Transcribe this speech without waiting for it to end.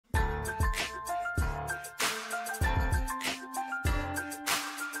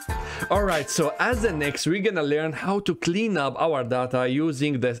Alright, so as the next, we're gonna learn how to clean up our data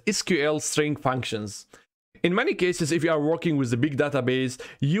using the SQL string functions. In many cases, if you are working with a big database,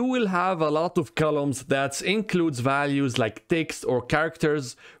 you will have a lot of columns that includes values like text or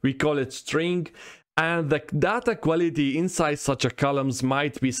characters. We call it string. And the data quality inside such a columns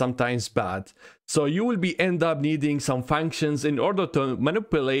might be sometimes bad. So you will end up needing some functions in order to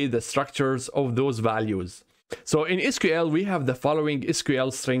manipulate the structures of those values. So in SQL, we have the following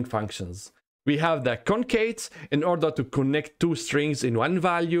SQL string functions. We have the concate in order to connect two strings in one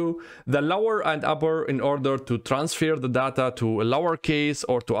value, the lower and upper in order to transfer the data to a lowercase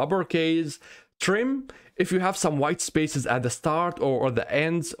or to uppercase, trim, if you have some white spaces at the start or the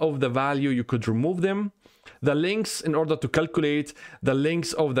ends of the value, you could remove them, the links in order to calculate the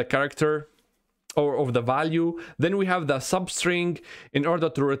links of the character or of the value. Then we have the substring in order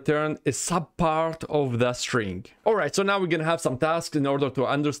to return a subpart of the string. All right, so now we're gonna have some tasks in order to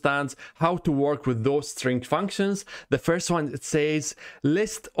understand how to work with those string functions. The first one, it says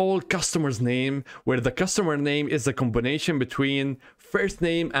list all customers' name, where the customer name is a combination between first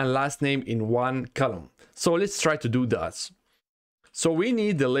name and last name in one column. So let's try to do that. So we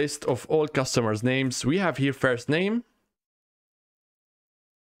need the list of all customers' names. We have here first name,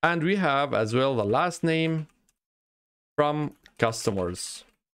 and we have as well the last name from customers.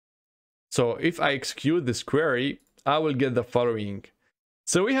 So if I execute this query, I will get the following.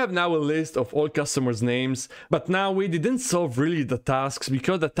 So we have now a list of all customers' names, but now we didn't solve really the tasks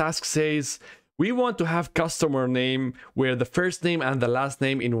because the task says we want to have customer name where the first name and the last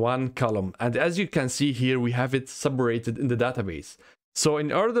name in one column. And as you can see here, we have it separated in the database. So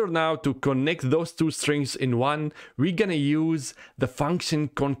in order now to connect those two strings in one, we're gonna use the function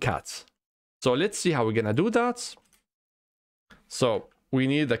concat. So let's see how we're gonna do that. So we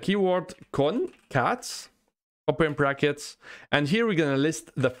need the keyword concat, open brackets, and here we're gonna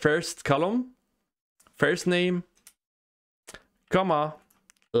list the first column, first name, comma,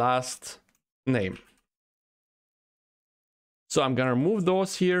 last name. So I'm gonna remove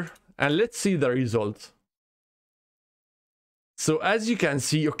those here and let's see the result. So as you can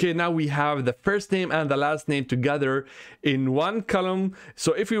see, okay, now we have the first name and the last name together in one column.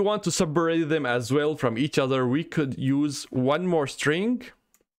 So if we want to separate them as well from each other, we could use one more string.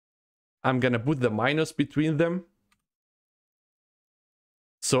 I'm gonna put the minus between them.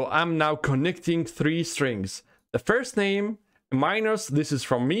 So I'm now connecting three strings. The first name minus, this is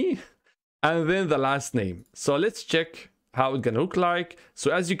from me, and then the last name. So let's check how it's gonna look like.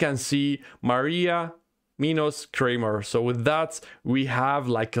 So as you can see, Maria minus Kramer. So with that, we have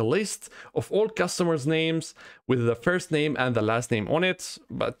like a list of all customers' names with the first name and the last name on it.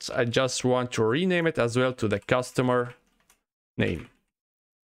 But I just want to rename it as well to the customer name.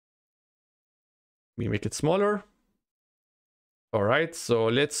 We make it smaller. All right, so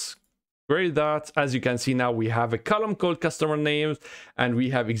let's query that. As you can see now, we have a column called customer names and we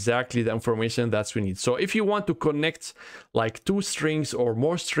have exactly the information that we need. So if you want to connect like two strings or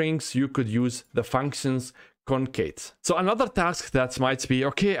more strings, you could use the functions concate. So another task that might be,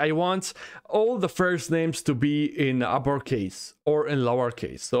 okay, I want all the first names to be in uppercase or in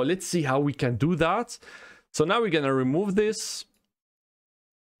lowercase. So let's see how we can do that. So now we're gonna remove this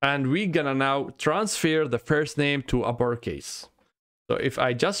and we're gonna now transfer the first name to uppercase. So if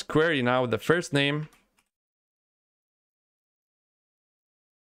I just query now the first name,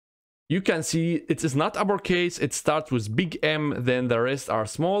 you can see it is not uppercase, it starts with big M, then the rest are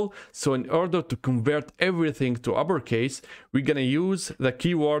small. So in order to convert everything to uppercase, we're gonna use the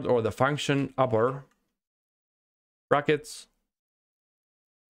keyword or the function upper, brackets,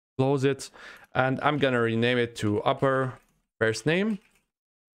 close it, and I'm gonna rename it to upper first name.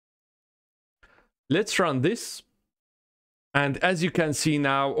 Let's run this. And as you can see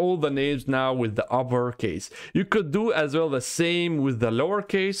now, all the names now with the uppercase. You could do as well the same with the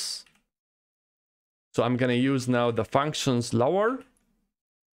lowercase. So I'm gonna use now the functions lower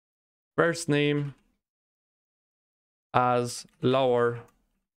first name as lower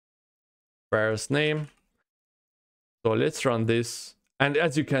first name. So let's run this. And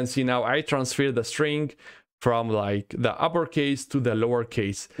as you can see now, I transfer the string from like the uppercase to the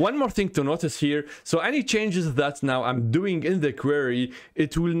lowercase. One more thing to notice here. So any changes that now I'm doing in the query,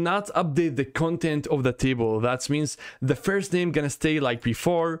 it will not update the content of the table. That means the first name gonna stay like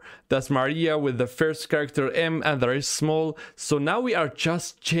before. That's Maria with the first character M and the rest small. So now we are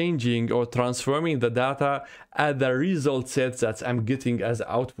just changing or transforming the data at the result set that I'm getting as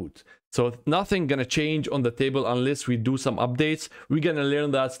output. So nothing gonna change on the table unless we do some updates. We're gonna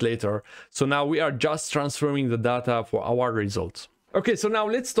learn that later. So now we are just transforming the data for our results. Okay, so now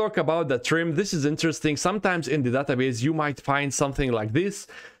let's talk about the trim. This is interesting. Sometimes in the database, you might find something like this.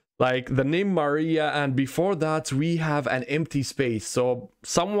 like the name Maria, and before that we have an empty space. So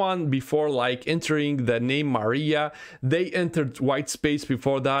someone before like entering the name Maria, they entered white space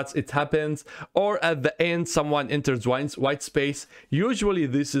before that, it happens, or at the end someone enters white space. Usually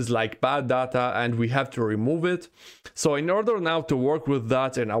this is like bad data and we have to remove it. So in order now to work with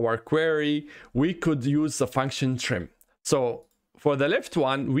that in our query, we could use the function trim. So for the left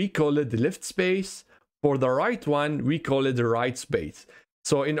one we call it the left space, for the right one we call it the right space.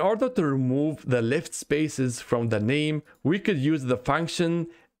 So in order to remove the left spaces from the name, we could use the function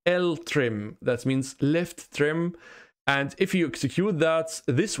ltrim. That means left trim. And if you execute that,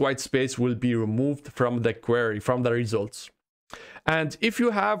 this white space will be removed from the query, from the results. And if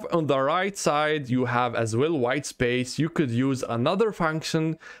you have on the right side, you have as well white space, you could use another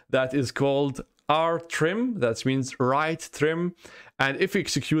function that is called rtrim. That means right trim. And if you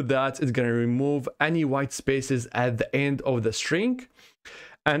execute that, it's going to remove any white spaces at the end of the string.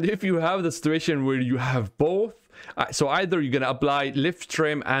 And if you have the situation where you have both, so either you're going to apply left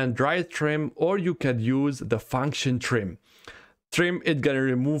trim and right trim, or you could use the function trim. Trim, it's going to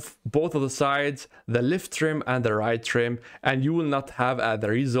remove both of the sides, the left trim and the right trim, and you will not have at the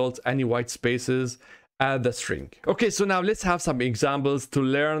result any white spaces at the string. Okay, so now let's have some examples to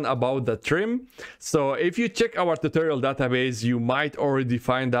learn about the trim. So if you check our tutorial database, you might already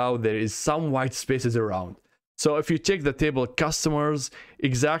find out there is some white spaces around. So if you check the table customers,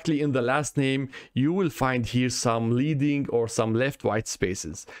 exactly in the last name, you will find here some leading or some left white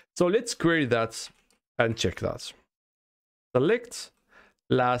spaces. So let's query that and check that. Select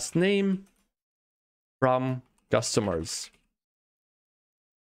last name from customers.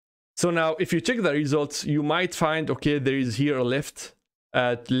 So now if you check the results, you might find, okay, there is here a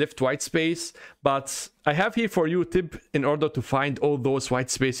left white space, but I have here for you a tip in order to find all those white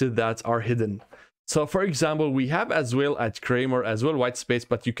spaces that are hidden. So for example, we have as well at Kramer as well white space,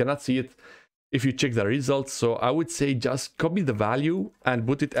 but you cannot see it if you check the results. So I would say just copy the value and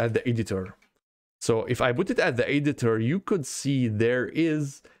put it at the editor. So if I put it at the editor, you could see there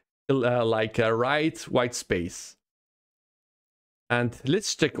is like a right white space. And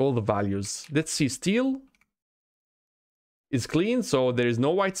let's check all the values. Let's see, steel is clean, so there is no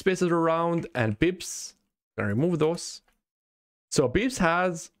white spaces around, and pips, I'm gonna remove those. So pips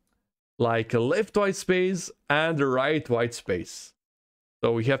has like a left white space and a right white space.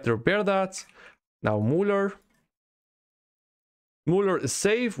 So we have to repair that. Now Mueller is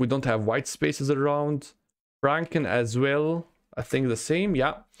safe. We don't have white spaces around. Franken as well. I think the same.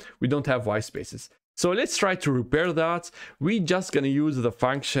 Yeah, we don't have white spaces. So let's try to repair that. We just gonna use the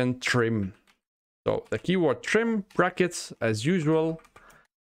function trim. So the keyword trim brackets as usual.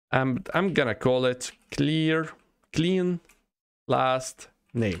 And I'm gonna call it clean last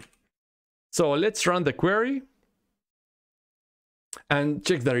name. So let's run the query and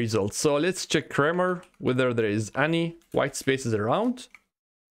check the results. So let's check Kramer, whether there is any white spaces around.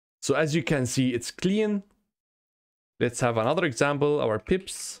 So as you can see, it's clean. Let's have another example, our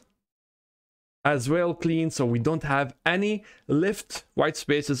pips as well clean, so we don't have any left white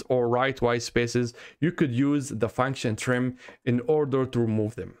spaces or right white spaces. You could use the function trim in order to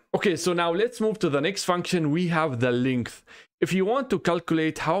remove them. Okay, so now let's move to the next function. We have the length. If you want to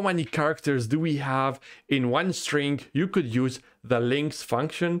calculate how many characters do we have in one string, you could use the length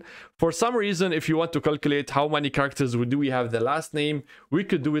function. For some reason, if you want to calculate how many characters do we have the last name, we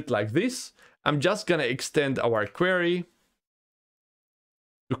could do it like this. I'm just gonna extend our query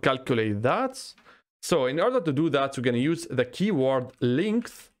to calculate that. So in order to do that, we're going to use the keyword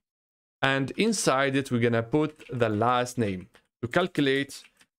length, and inside it we're going to put the last name to calculate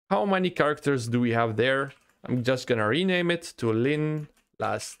how many characters do we have there. I'm just going to rename it to Lin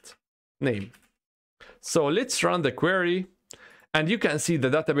last name. So let's run the query, and you can see the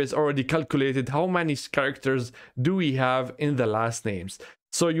database already calculated how many characters do we have in the last names.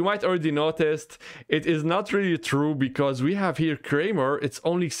 So you might already noticed it is not really true, because we have here Kramer, it's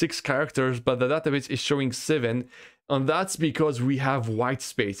only 6 characters, but the database is showing 7. And that's because we have white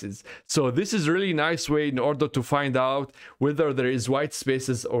spaces. So this is really nice way in order to find out whether there is white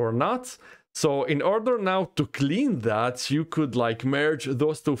spaces or not. So in order now to clean that, you could like merge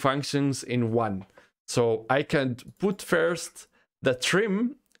those two functions in one. So I can put first the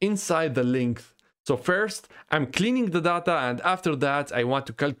trim inside the length. So first, I'm cleaning the data, and after that, I want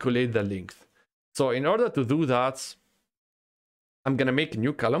to calculate the length. So in order to do that, I'm going to make a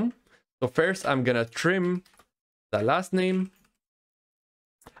new column. So first, I'm going to trim the last name.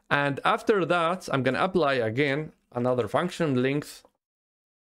 And after that, I'm going to apply again another function, length.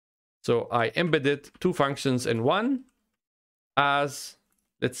 So I embedded 2 functions in one as,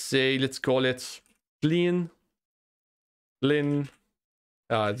 let's call it clean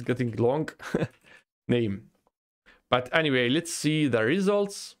It's getting long. Name. But anyway, let's see the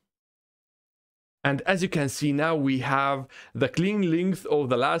results. And as you can see now, we have the clean length of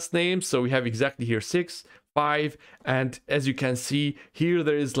the last name. So we have exactly here 6, 5. And as you can see here,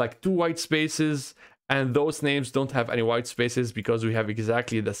 there is like 2 white spaces. And those names don't have any white spaces because we have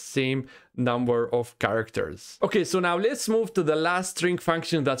exactly the same number of characters. Okay, so now let's move to the last string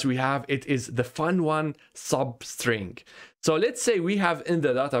function that we have. It is the fun one, substring. So let's say we have in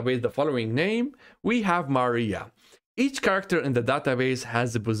the database the following name. We have Maria. Each character in the database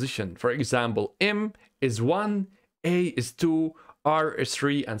has a position. For example, M is 1, A is 2, R is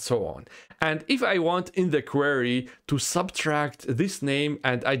 3, and so on. And if I want in the query to subtract this name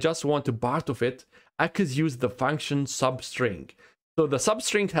and I just want a part of it, I could use the function substring. So the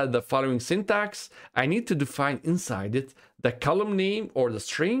substring has the following syntax. I need to define inside it the column name or the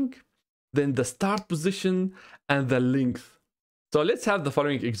string, then the start position and the length. So let's have the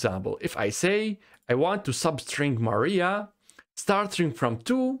following example. If I say I want to substring Maria, starting from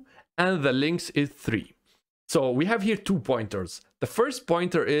 2 and the length is 3. So we have here 2 pointers. The first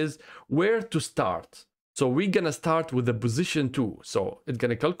pointer is where to start. So we're gonna start with the position 2. So it's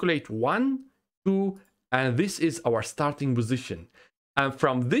gonna calculate 1, 2, and this is our starting position. And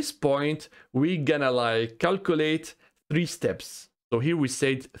from this point, we're gonna like calculate 3 steps. So here we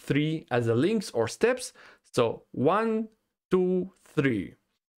said 3 as a links or steps. So 1, 2, 3.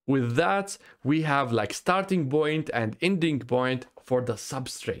 With that, we have like starting point and ending point for the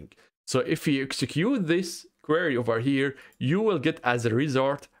substring. So if you execute this query over here, you will get as a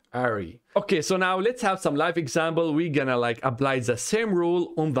result array. Okay, so now let's have some live example. We're gonna like apply the same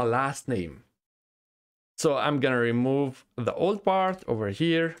rule on the last name. So I'm gonna remove the old part over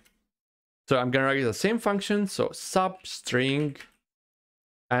here. So I'm gonna write the same function. So substring,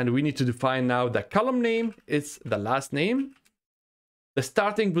 and we need to define now the column name is the last name. The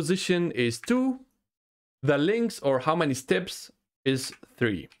starting position is 2. The length or how many steps is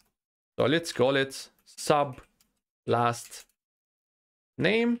 3. So let's call it sub last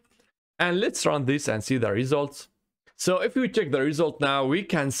name. And let's run this and see the results. So if we check the result now, we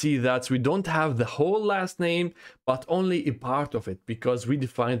can see that we don't have the whole last name, but only a part of it because we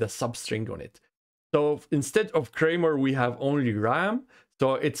defined the substring on it. So instead of Kramer, we have only Ram.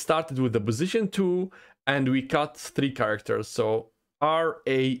 So it started with the position 2 and we cut 3 characters. So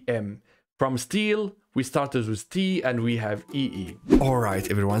RAM. From Steel, we started with T and we have EE. Alright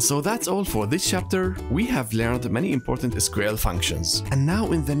everyone, so that's all for this chapter. We have learned many important SQL functions. And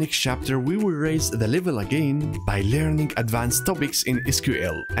now in the next chapter, we will raise the level again by learning advanced topics in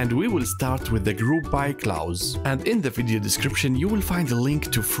SQL. And we will start with the group by clause. And in the video description, you will find a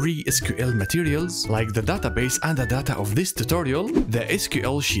link to free SQL materials like the database and the data of this tutorial, the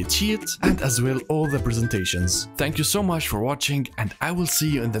SQL cheat sheet, and as well all the presentations. Thank you so much for watching and I will see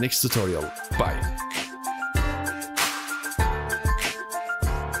you in the next tutorial. Bye.